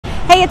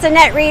Hey, it's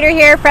Annette Reeder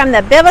here from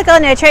the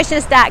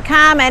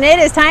BiblicalNutritionist.com, and it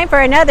is time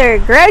for another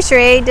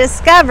grocery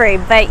discovery.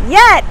 But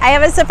yet, I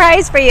have a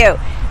surprise for you.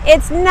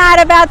 It's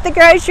not about the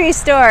grocery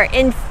store.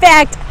 In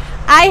fact,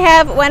 I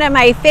have one of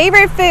my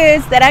favorite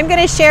foods that I'm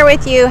going to share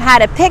with you, how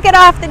to pick it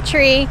off the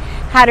tree,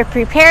 how to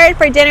prepare it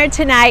for dinner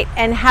tonight,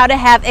 and how to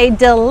have a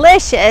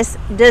delicious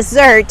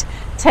dessert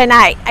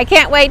tonight. I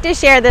can't wait to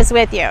share this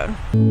with you.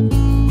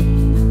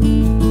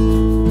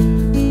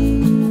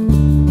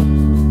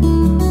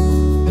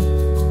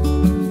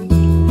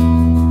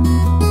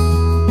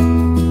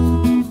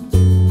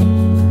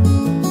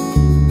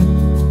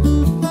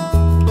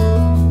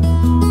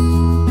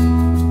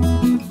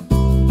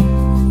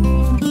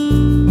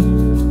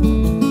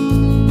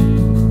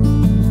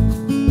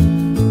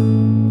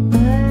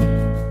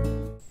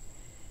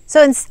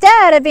 So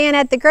instead of being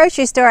at the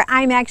grocery store,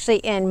 I'm actually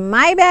in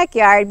my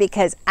backyard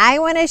because I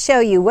want to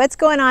show you what's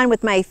going on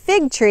with my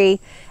fig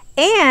tree,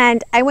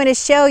 and I want to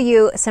show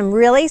you some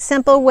really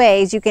simple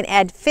ways you can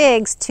add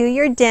figs to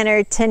your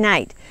dinner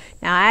tonight.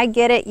 Now I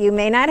get it, you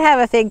may not have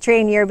a fig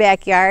tree in your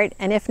backyard,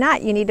 and if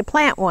not, you need to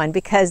plant one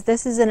because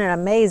this is an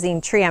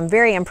amazing tree. I'm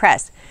very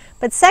impressed.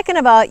 But second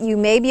of all, you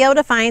may be able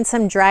to find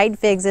some dried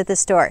figs at the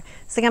store.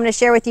 So I'm going to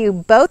share with you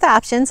both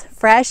options,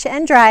 fresh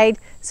and dried,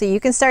 so you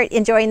can start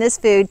enjoying this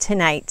food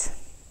tonight.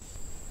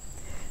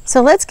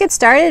 So let's get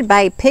started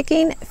by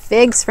picking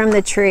figs from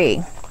the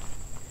tree.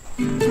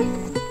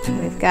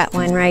 We've got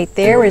one right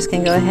there. We're just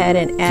going to go ahead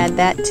and add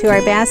that to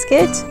our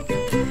basket.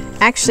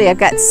 Actually, I've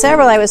got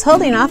several. I was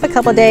holding off a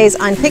couple days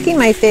on picking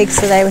my figs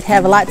so that I would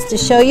have lots to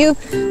show you,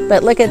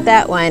 but look at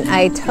that one.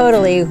 I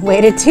totally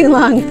waited too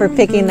long for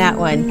picking that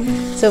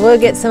one. So we'll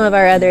get some of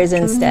our others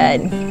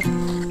instead.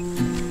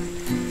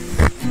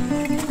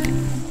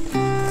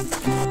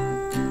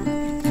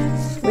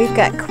 We've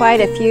got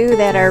quite a few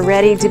that are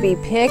ready to be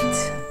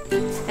picked.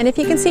 And if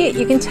you can see it,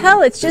 you can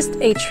tell it's just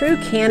a true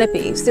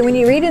canopy. So when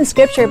you read in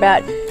scripture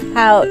about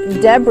how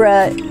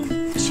Deborah,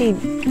 she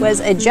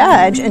was a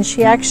judge and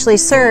she actually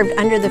served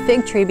under the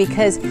fig tree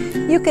because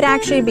you could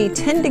actually be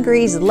 10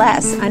 degrees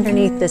less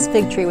underneath this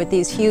fig tree with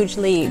these huge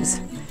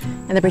leaves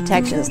and the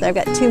protections. I've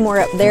got two more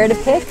up there to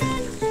pick.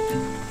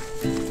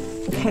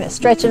 Kind of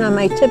stretching on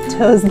my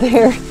tiptoes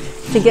there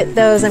to get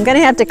those. I'm going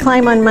to have to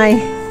climb on my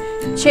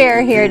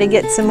chair here to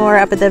get some more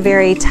up at the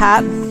very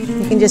top.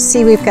 You can just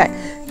see we've got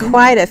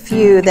quite a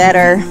few that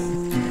are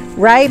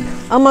ripe,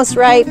 almost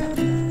ripe,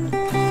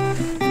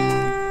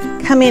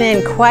 coming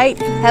in quite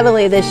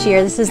heavily this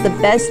year. This is the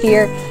best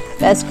year,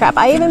 best crop.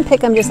 I even pick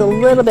them just a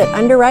little bit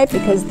underripe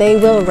because they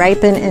will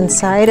ripen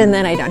inside, and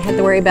then I don't have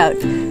to worry about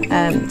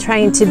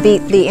trying to beat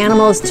the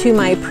animals to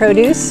my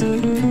produce.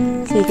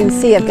 So you can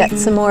see I've got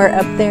some more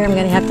up there. I'm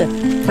going to have to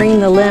bring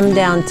the limb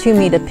down to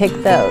me to pick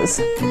those.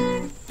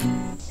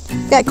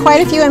 Got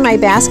quite a few in my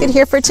basket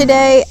here for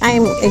today.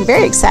 I'm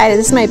very excited.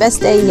 This is my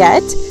best day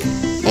yet.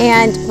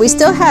 And we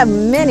still have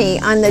many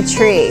on the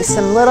tree.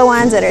 Some little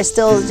ones that are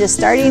still just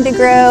starting to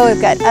grow.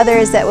 We've got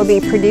others that will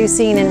be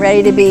producing and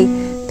ready to be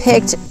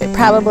picked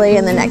probably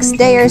in the next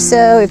day or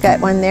so. We've got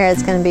one there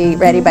that's going to be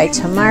ready by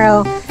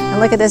tomorrow. And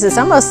look at this. It's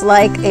almost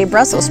like a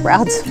Brussels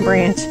sprouts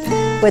branch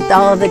with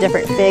all of the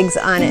different figs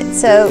on it.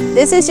 So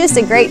this is just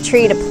a great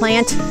tree to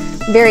plant,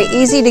 very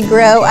easy to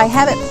grow. I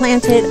have it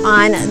planted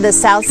on the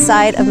south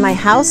side of my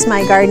house.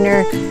 My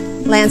gardener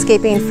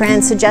landscaping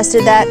friend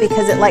suggested that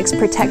because it likes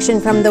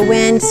protection from the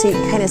wind, so you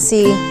can kind of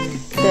see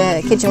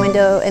the kitchen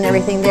window and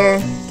everything there,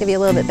 give you a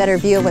little bit better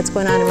view of what's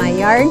going on in my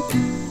yard.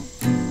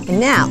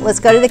 And now let's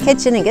go to the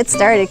kitchen and get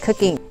started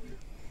cooking.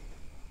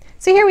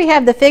 So here we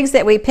have the figs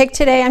that we picked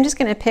today. I'm just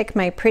going to pick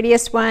my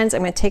prettiest ones. I'm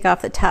going to take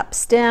off the top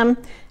stem.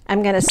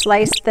 I'm going to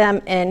slice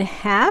them in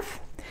half,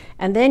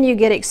 and then you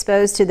get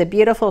exposed to the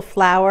beautiful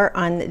flower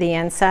on the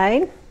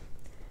inside.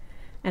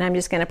 And I'm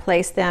just going to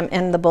place them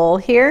in the bowl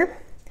here.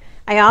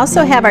 I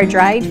also have our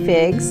dried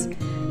figs.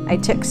 I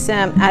took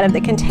some out of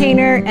the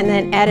container and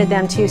then added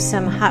them to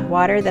some hot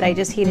water that I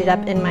just heated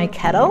up in my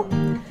kettle.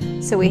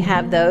 So we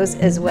have those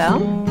as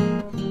well.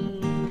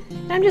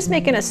 And I'm just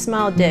making a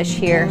small dish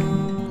here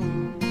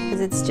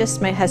because it's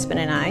just my husband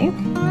and I.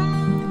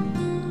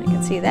 You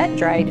can see that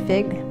dried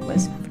fig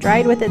was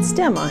dried with its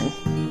stem on.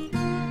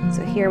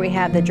 So here we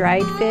have the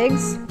dried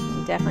figs.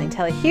 You definitely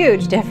tell a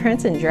huge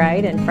difference in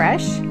dried and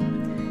fresh. So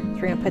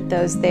we're going to put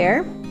those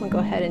there. We'll go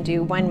ahead and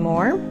do one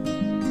more.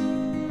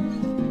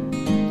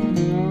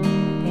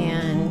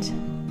 And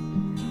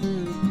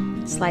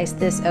slice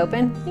this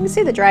open. You can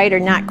see the dried are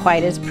not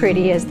quite as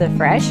pretty as the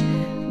fresh,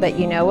 but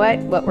you know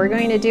what we're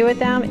going to do with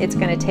them, it's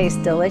going to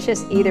taste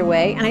delicious either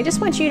way. And I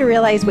just want you to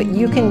realize what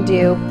you can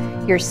do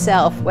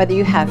yourself, whether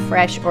you have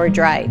fresh or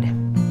dried.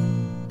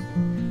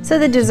 So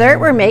the dessert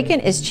we're making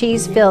is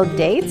cheese-filled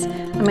dates.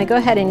 I'm going to go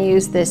ahead and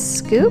use this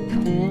scoop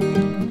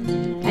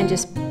and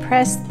just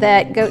press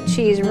that goat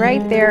cheese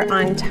right there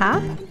on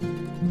top.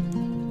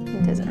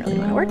 It doesn't really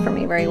want to work for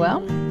me very well.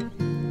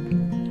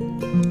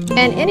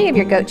 And any of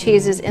your goat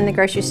cheeses in the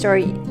grocery store,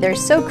 they're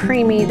so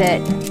creamy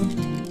that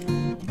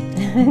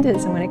it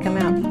doesn't want to come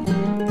out.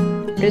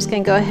 We're just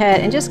going to go ahead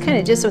and just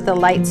with a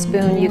light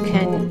spoon, you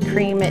can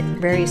cream it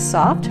very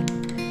soft.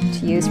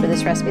 to use for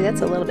this recipe.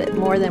 That's a little bit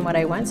more than what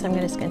I want, so I'm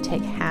just going to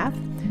take half,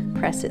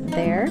 press it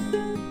there,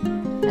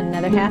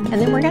 another half,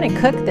 and then we're going to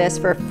cook this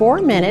for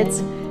 4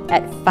 minutes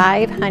at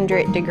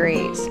 500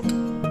 degrees.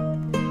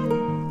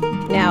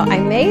 Now, I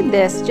made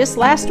this just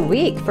last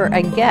week for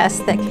a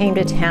guest that came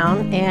to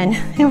town, and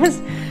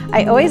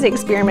I always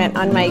experiment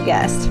on my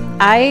guests.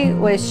 I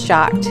was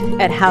shocked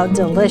at how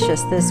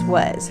delicious this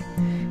was.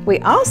 We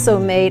also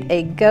made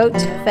a goat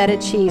feta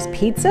cheese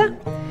pizza.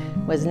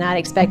 Was not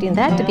expecting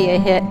that to be a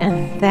hit,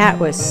 and that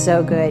was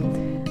so good.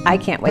 I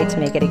can't wait to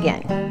make it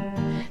again.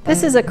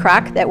 This is a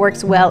crock that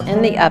works well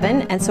in the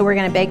oven, and so we're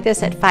going to bake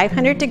this at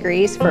 500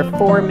 degrees for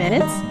 4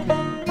 minutes,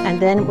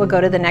 and then we'll go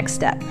to the next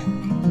step.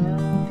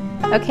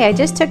 Okay, I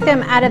just took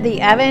them out of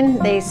the oven.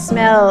 They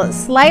smell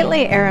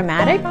slightly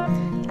aromatic.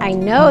 I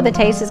know the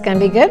taste is going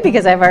to be good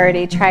because I've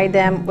already tried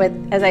them with,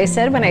 as I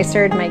said, when I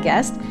served my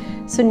guest.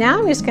 So now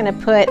I'm just going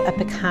to put a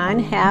pecan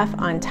half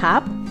on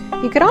top.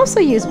 You could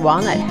also use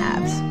walnut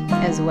halves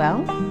as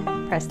well.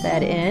 Press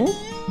that in.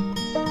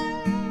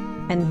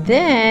 And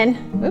then,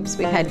 oops,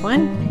 we had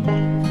one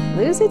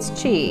lose its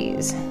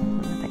cheese. I don't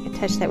know if I can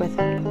touch that with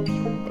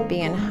it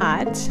being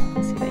hot. Let's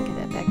see if I can get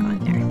that back on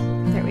there.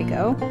 There we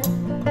go.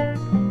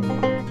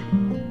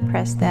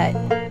 Press that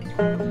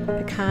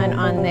pecan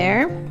on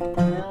there. There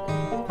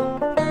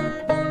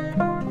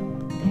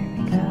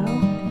we go.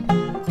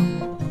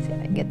 Let's see if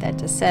I can get that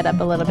to set up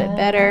a little bit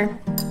better.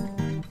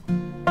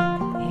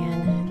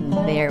 And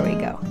there we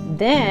go.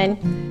 Then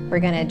we're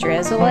going to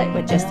drizzle it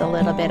with just a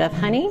little bit of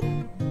honey.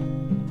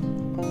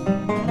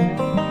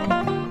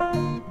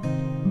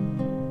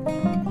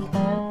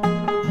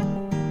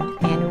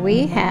 And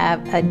we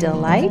have a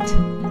delight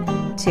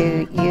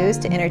to use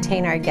to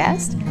entertain our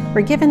guests.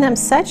 We're giving them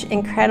such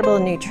incredible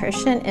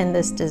nutrition in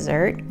this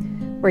dessert.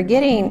 We're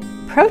getting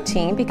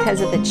protein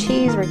because of the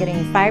cheese, we're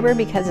getting fiber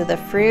because of the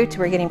fruit,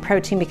 we're getting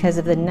protein because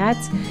of the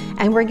nuts,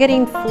 and we're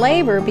getting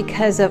flavor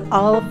because of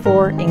all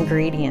 4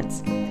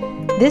 ingredients.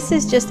 This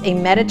is just a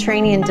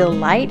Mediterranean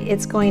delight.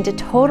 It's going to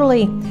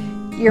totally,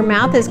 your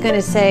mouth is going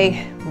to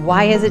say,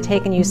 why has it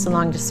taken you so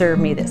long to serve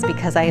me this?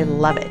 Because I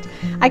love it.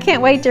 I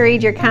can't wait to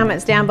read your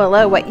comments down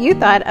below what you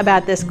thought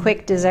about this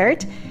quick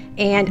dessert.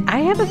 And I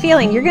have a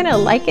feeling you're going to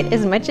like it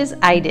as much as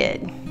I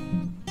did.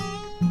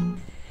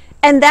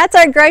 And that's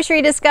our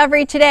grocery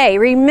discovery today.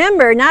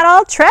 Remember, not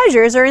all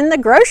treasures are in the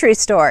grocery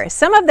store.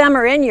 Some of them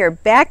are in your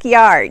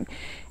backyard.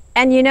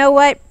 And you know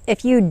what?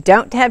 If you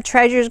don't have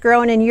treasures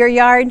growing in your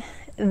yard,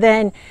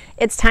 then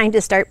it's time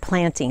to start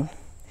planting.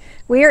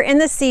 We are in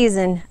the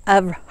season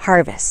of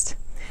harvest.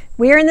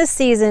 We are in the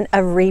season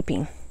of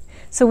reaping.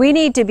 So we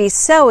need to be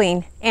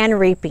sowing and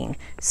reaping,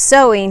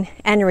 sowing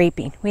and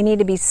reaping. We need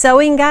to be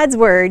sowing God's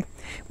word.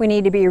 We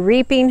need to be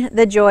reaping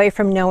the joy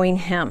from knowing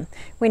Him.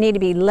 We need to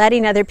be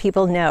letting other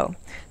people know.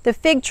 The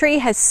fig tree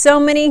has so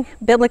many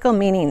biblical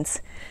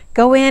meanings.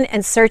 Go in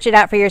and search it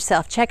out for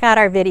yourself. Check out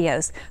our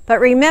videos. But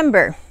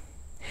remember,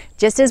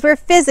 just as we're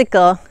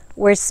physical,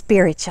 we're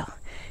spiritual.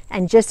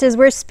 And just as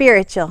we're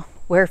spiritual,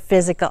 we're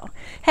physical.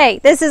 Hey,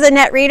 this is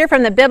Annette Reeder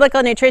from the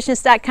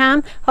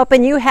BiblicalNutritionist.com,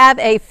 hoping you have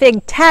a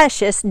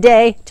fig-tacious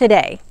day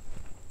today.